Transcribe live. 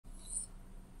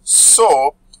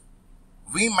So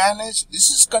we manage, this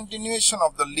is continuation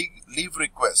of the leave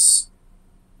request.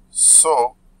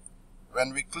 So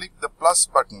when we click the plus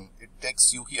button, it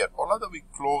takes you here, or rather we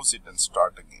close it and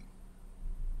start again.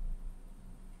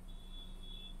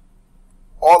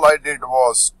 All I did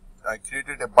was I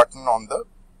created a button on the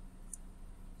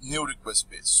new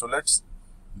request page. So let's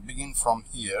begin from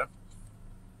here.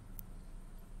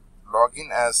 Log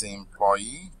in as an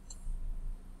employee,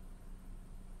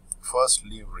 first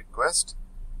leave request.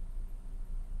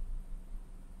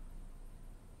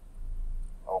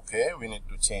 Okay, we need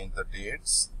to change the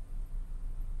dates.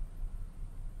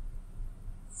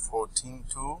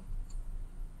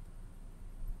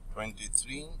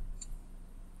 14/2/23.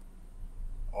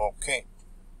 Okay.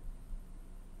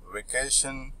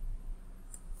 Vacation.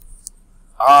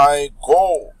 I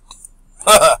go.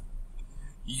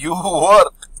 You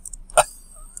work.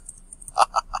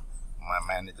 My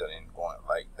manager ain't going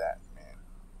like that, man.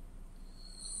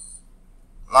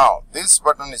 Now, this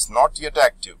button is not yet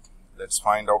active. Let's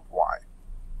find out why.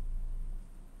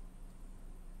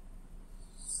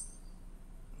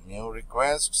 New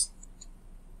requests.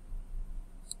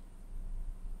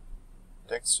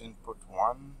 Text input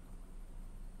 1.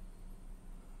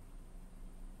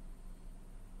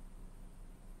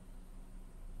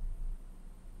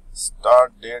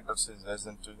 Start date versus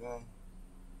lesson 2.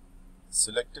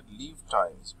 Selected leave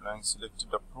times, blank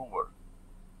selected approver.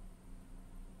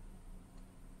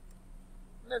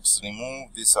 Let's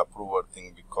remove this approver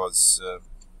thing because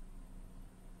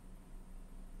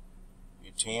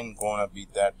it ain't gonna be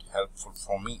that helpful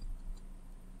for me.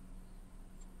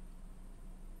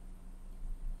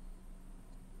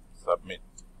 Submit.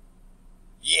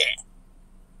 Yeah.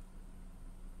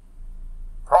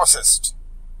 Processed.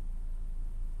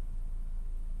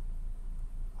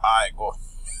 I go.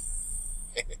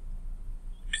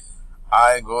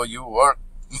 I go, you work.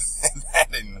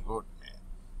 That ain't good, man.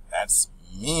 That's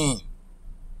mean.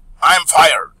 I'm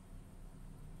fired.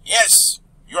 Yes,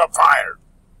 you are fired.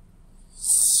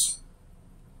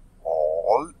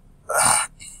 All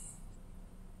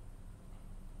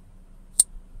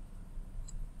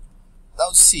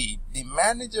now see the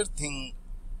manager thing,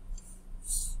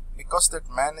 because that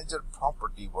manager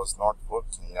property was not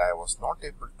working, I was not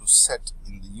able to set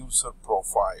in the user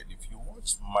profile. If you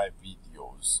watch my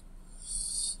videos,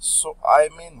 so I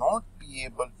may not be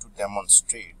able to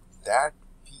demonstrate that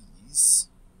piece,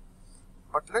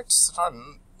 but let's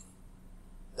run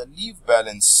the leave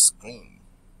balance screen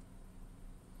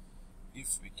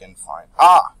if we can find.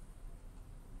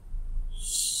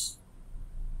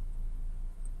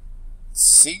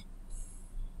 See,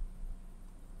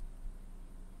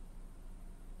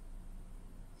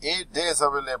 8 days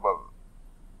available.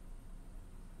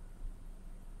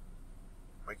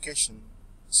 Vacation,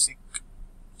 sick,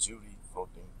 jury,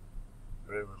 floating,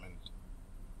 bereavement,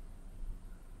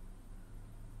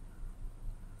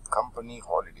 company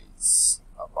holidays,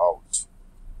 about,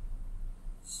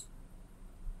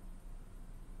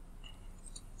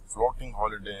 floating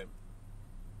holiday,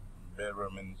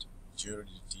 bereavement,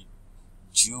 jury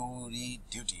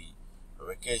duty,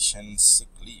 vacation, sick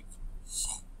leave,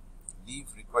 leave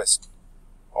request.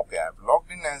 Okay, I've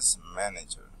logged in as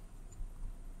manager.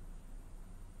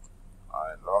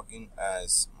 I log in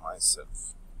as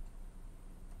myself.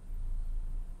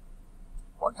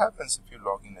 What happens if you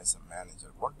log in as a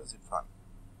manager? What does it run?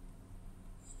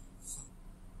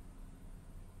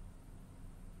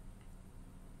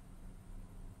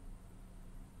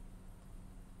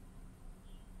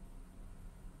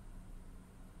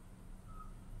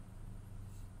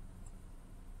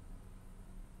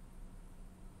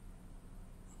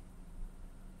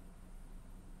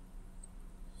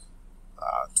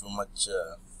 Too much.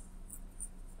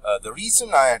 The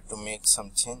reason I had to make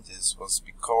some changes was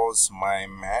because my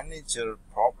manager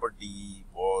property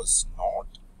was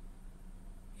not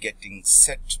getting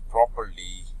set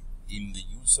properly in the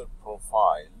user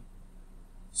profile.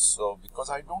 So because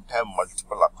I don't have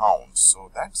multiple accounts, so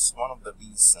that's one of the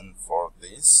reason for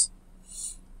this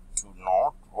to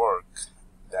not work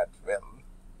that well.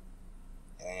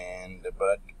 And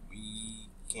but we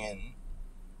can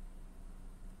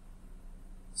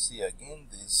see again,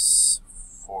 this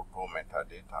photo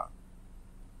metadata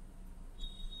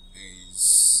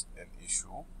is an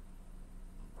issue,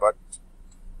 but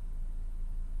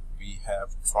we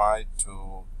have tried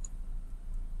to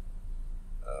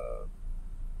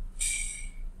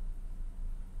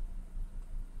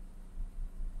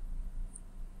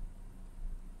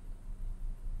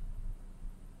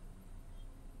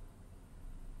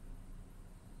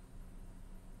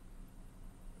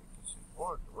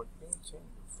what can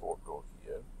change the photo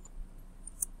here.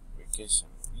 Vacation,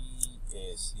 we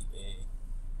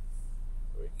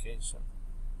vacation.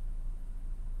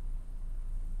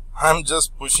 I'm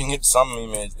just pushing it some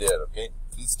image there, okay?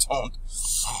 Please don't.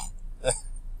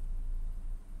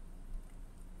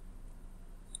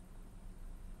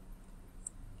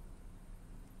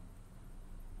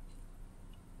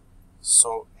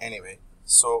 So anyway,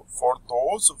 so for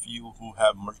those of you who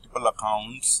have multiple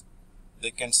accounts,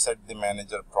 they can set the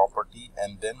manager property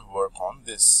and then work on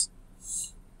this.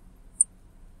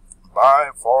 Bye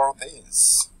for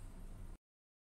this.